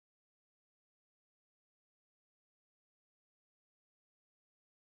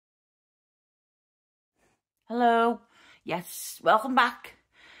Hello. Yes, welcome back.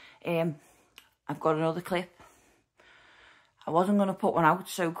 I've got another clip. I wasn't going to put one out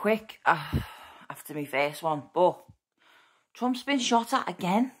so quick after my first one, but Trump's been shot at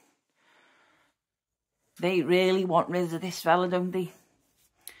again. They really want rid of this fella, don't they?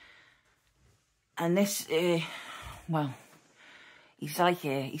 And this, well, he's like,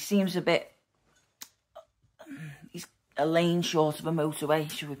 he seems a bit, he's a lane short of a motorway,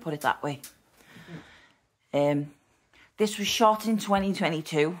 should we put it that way. This was shot in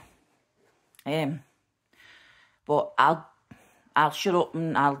 2022. But I'll shut up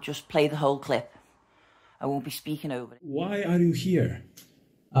and I'll just play the whole clip. I won't be speaking over it. Why are you here?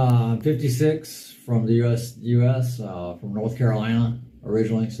 56 from the U.S. From North Carolina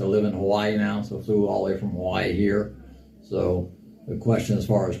originally, so live in Hawaii now, so flew all the way from Hawaii here. So the question as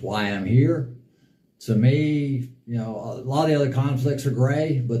far as why I'm here, to me, you know, a lot of the other conflicts are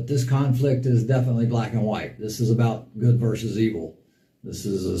gray, but this conflict is definitely black and white. This is about good versus evil. This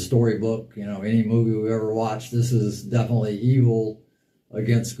is a storybook, you know, any movie we've ever watched, this is definitely evil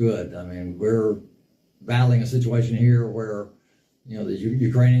against good. I mean, we're battling a situation here where, you know, the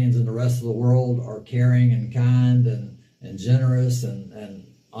Ukrainians and the rest of the world are caring and kind and generous and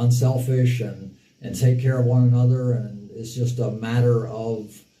unselfish and take care of one another. And it's just a matter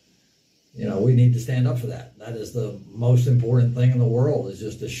of, you know, we need to stand up for that. That is the most important thing in the world, is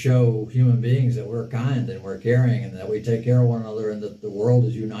just to show human beings that we're kind and we're caring and that we take care of one another and that the world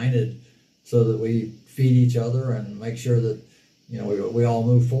is united so that we feed each other and make sure that, you know, we all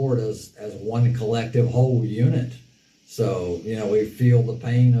move forward as one collective whole unit. So, you know, we feel the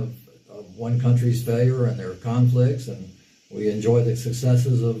pain of one country's failure and their conflicts, and we enjoy the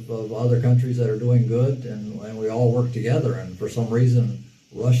successes of other countries that are doing good, and we all work together. And for some reason,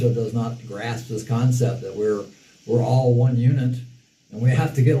 Russia does not grasp this concept that we're all one unit, and we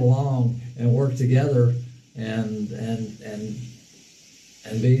have to get along and work together and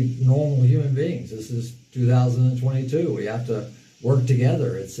be normal human beings. This is 2022. We have to work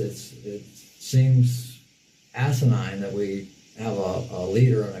together. It seems asinine that we have a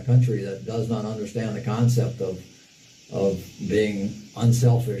leader in a country that does not understand the concept of being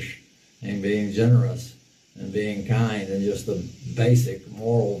unselfish and being generous and being kind and just the basic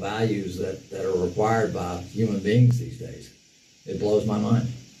moral values that are required by human beings these days. It blows my mind.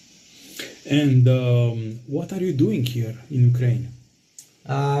 And what are you doing here in Ukraine?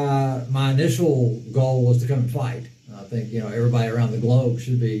 My initial goal was to come and fight. I think, you know, everybody around the globe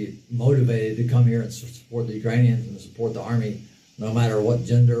should be motivated to come here and support the Ukrainians and support the army, no matter what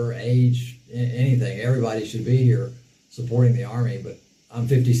gender, age, anything. Everybody should be here supporting the army. But I'm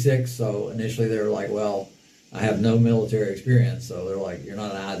 56, so initially they were like, well, I have no military experience, so they're like, you're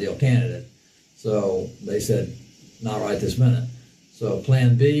not an ideal candidate. So they said, not right this minute. So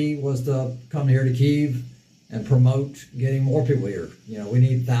plan B was to come here to Kyiv and promote getting more people here. You know, we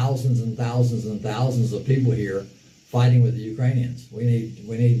need thousands and thousands and thousands of people here fighting with the Ukrainians. We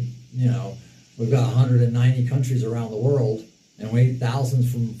need, you know, we've got 190 countries around the world, and we need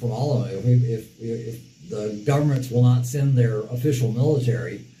thousands from all of them. If the governments will not send their official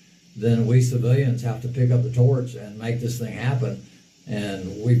military, then we civilians have to pick up the torch and make this thing happen.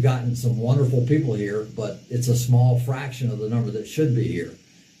 And we've gotten some wonderful people here, but it's a small fraction of the number that should be here.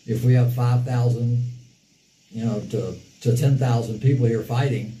 If we have 5,000, you know, to 10,000 people here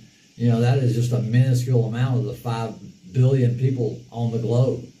fighting, you know, that is just a minuscule amount of the 5 billion people on the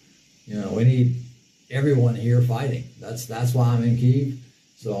globe. You know, we need everyone here fighting. That's why I'm in Kyiv.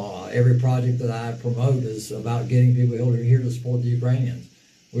 So every project that I promote is about getting people here to support the Ukrainians.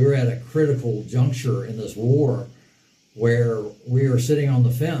 We were at a critical juncture in this war where we are sitting on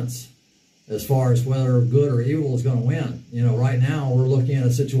the fence as far as whether good or evil is going to win. You know, right now we're looking at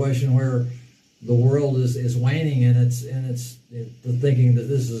a situation where the world is waning and it's thinking that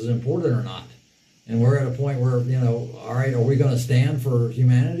this is important or not. And we're at a point where, you know, all right, are we going to stand for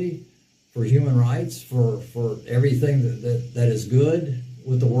humanity, for human rights, for everything that is good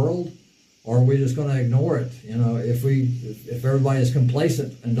with the world? Or are we just going to ignore it? You know, if everybody is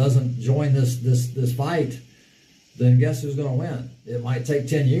complacent and doesn't join this fight, then guess who's going to win? It might take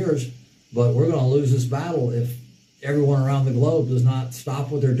 10 years, but we're going to lose this battle if everyone around the globe does not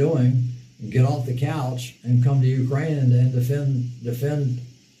stop what they're doing and get off the couch and come to Ukraine and defend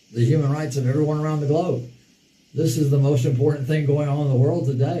the human rights of everyone around the globe. This is the most important thing going on in the world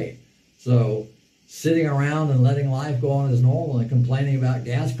today. So sitting around and letting life go on as normal and complaining about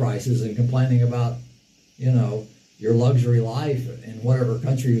gas prices and complaining about, you know, your luxury life in whatever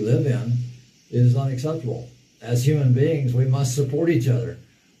country you live in is unacceptable. As human beings, we must support each other.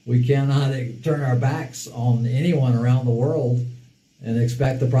 We cannot turn our backs on anyone around the world and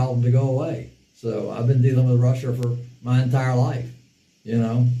expect the problem to go away. So I've been dealing with Russia for my entire life. You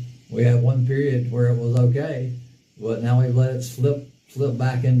know, we had one period where it was okay, but now we've let it slip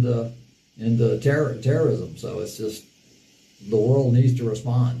back into terrorism. So it's just, the world needs to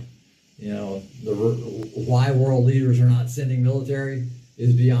respond. You know, why world leaders are not sending military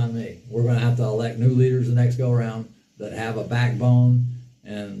is beyond me. We're going to have to elect new leaders the next go around that have a backbone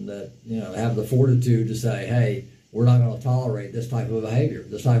and that, you know, have the fortitude to say, hey, we're not going to tolerate this type of behavior.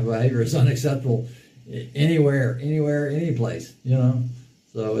 This type of behavior is unacceptable anywhere, any place, you know.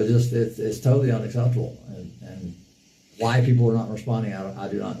 So it's totally unacceptable. And why people are not responding, I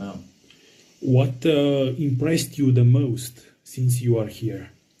do not know. What impressed you the most since you are here?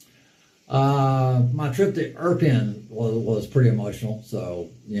 My trip to Irpin was pretty emotional. So,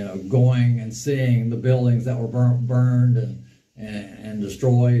 you know, going and seeing the buildings that were burned and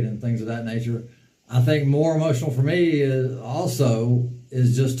destroyed and things of that nature. I think more emotional for me is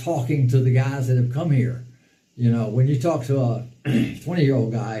just talking to the guys that have come here. You know, when you talk to a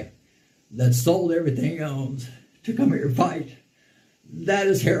 20-year-old guy that sold everything he owns to come here to fight, that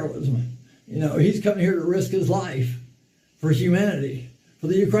is heroism. You know, he's coming here to risk his life for humanity, for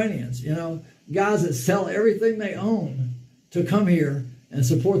the Ukrainians. You know, guys that sell everything they own to come here and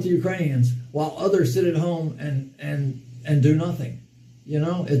support the Ukrainians while others sit at home and do nothing. You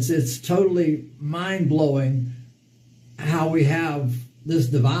know, it's totally mind-blowing how we have this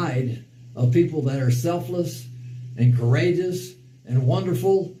divide of people that are selfless and courageous and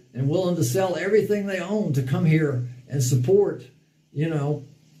wonderful and willing to sell everything they own to come here and support, you know,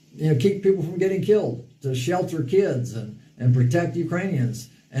 keep people from getting killed, to shelter kids and protect Ukrainians,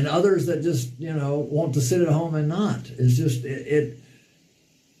 and others that just, you know, want to sit at home and not. It's just,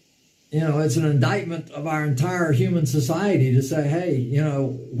 you know, it's an indictment of our entire human society to say, hey, you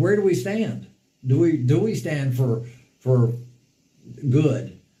know, where do we stand? Do we stand for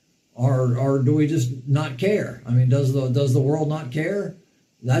good, or do we just not care? I mean, does the world not care?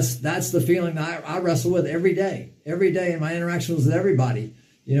 That's the feeling that I wrestle with every day in my interactions with everybody.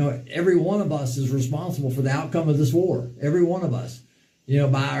 You know, every one of us is responsible for the outcome of this war. Every one of us, you know,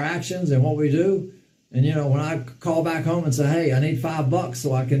 by our actions and what we do. And, you know, when I call back home and say, hey, I need $5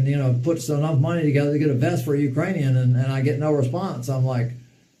 so I can, you know, put enough money together to get a vest for a Ukrainian, and I get no response, I'm like,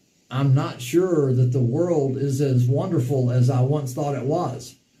 I'm not sure that the world is as wonderful as I once thought it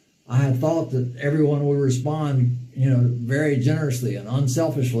was. I had thought that everyone would respond, you know, very generously and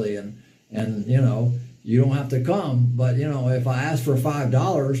unselfishly, and you know, you don't have to come. But, you know, if I ask for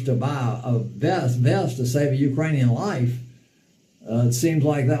 $5 to buy a vest to save a Ukrainian life, it seems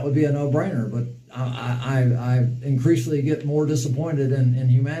like that would be a no-brainer. But I increasingly get more disappointed in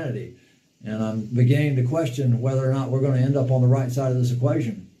humanity, and I'm beginning to question whether or not we're going to end up on the right side of this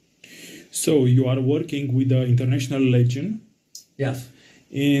equation. So you are working with the International Legion? Yes.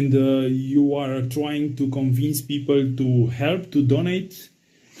 And you are trying to convince people to help, to donate,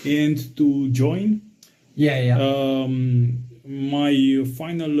 and to join? Yeah. My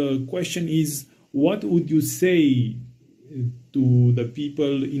final question is, what would you say to the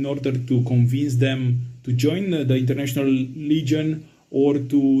people in order to convince them to join the International Legion, or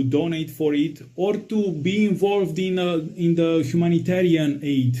to donate for it, or to be involved in the humanitarian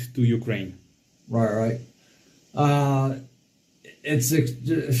aid to Ukraine? Right. It's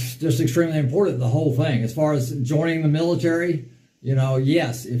just extremely important, the whole thing. As far as joining the military, you know,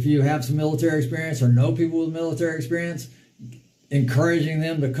 yes, if you have some military experience or know people with military experience, encouraging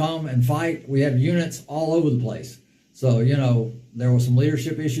them to come and fight. We have units all over the place. So, you know, there were some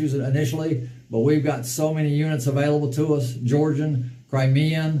leadership issues initially, but we've got so many units available to us: Georgian,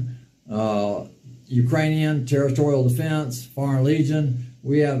 Crimean, Ukrainian, Territorial Defense, Foreign Legion.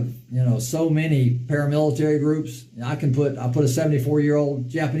 We have, you know, so many paramilitary groups. I put a 74-year-old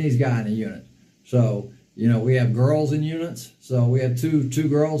Japanese guy in a unit. So, you know, we have girls in units. So we have two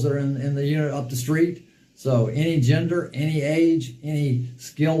girls that are in the unit up the street. So any gender, any age, any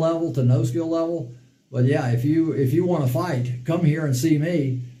skill level to no skill level. But yeah, if you want to fight, come here and see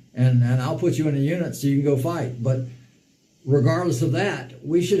me, and I'll put you in a unit so you can go fight. But regardless of that,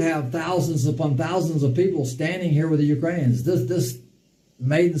 we should have thousands upon thousands of people standing here with the Ukrainians. This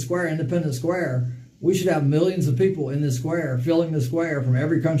Maiden Square, Independence Square, we should have millions of people in this square, filling the square from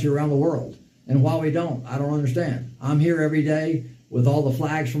every country around the world. And while we don't, I don't understand. I'm here every day with all the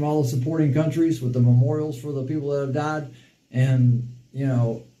flags from all the supporting countries, with the memorials for the people that have died. And, you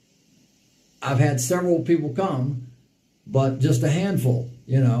know, I've had several people come, but just a handful,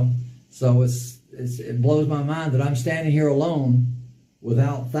 you know. So it blows my mind that I'm standing here alone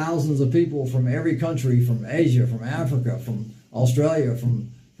without thousands of people from every country, from Asia, from Africa, from Australia, from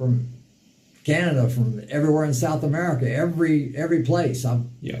Canada, from everywhere in South America, every place.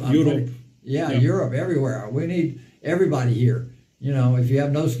 Europe. Yeah, Europe, everywhere. We need everybody here. You know, if you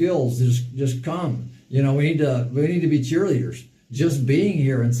have no skills, just come. You know, we need to be cheerleaders. Just being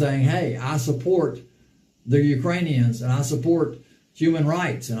here and saying, hey, I support the Ukrainians, and I support human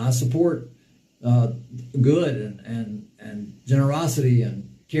rights, and I support good and generosity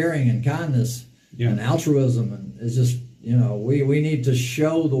and caring and kindness and altruism, and it's just, you know, we need to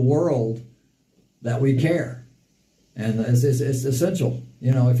show the world that we care, and it's essential.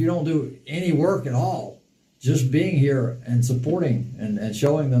 You know, if you don't do any work at all, just being here and supporting and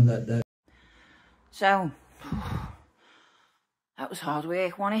showing them that. So that was hard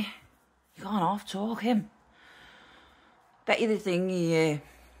work, wasn't it? You can't half talk him. Bet you the thing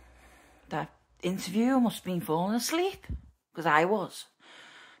that interview must have been falling asleep, because I was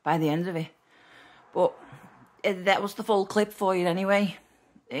by the end of it. But that was the full clip for you anyway.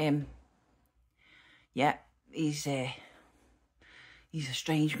 Yeah, he's a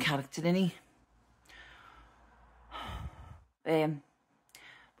strange character, isn't he?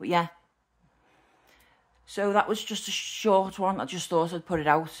 But yeah, so that was just a short one. I just thought I'd put it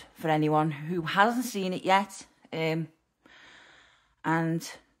out for anyone who hasn't seen it yet. And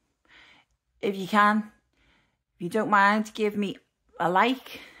if you can, if you don't mind, give me a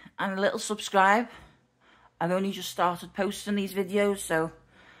like and a little subscribe. I've only just started posting these videos, so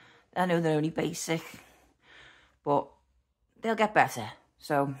I know they're only basic, but they'll get better.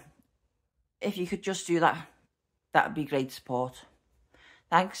 So if you could just do that, that would be great support.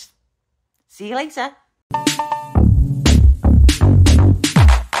 Thanks. See you later.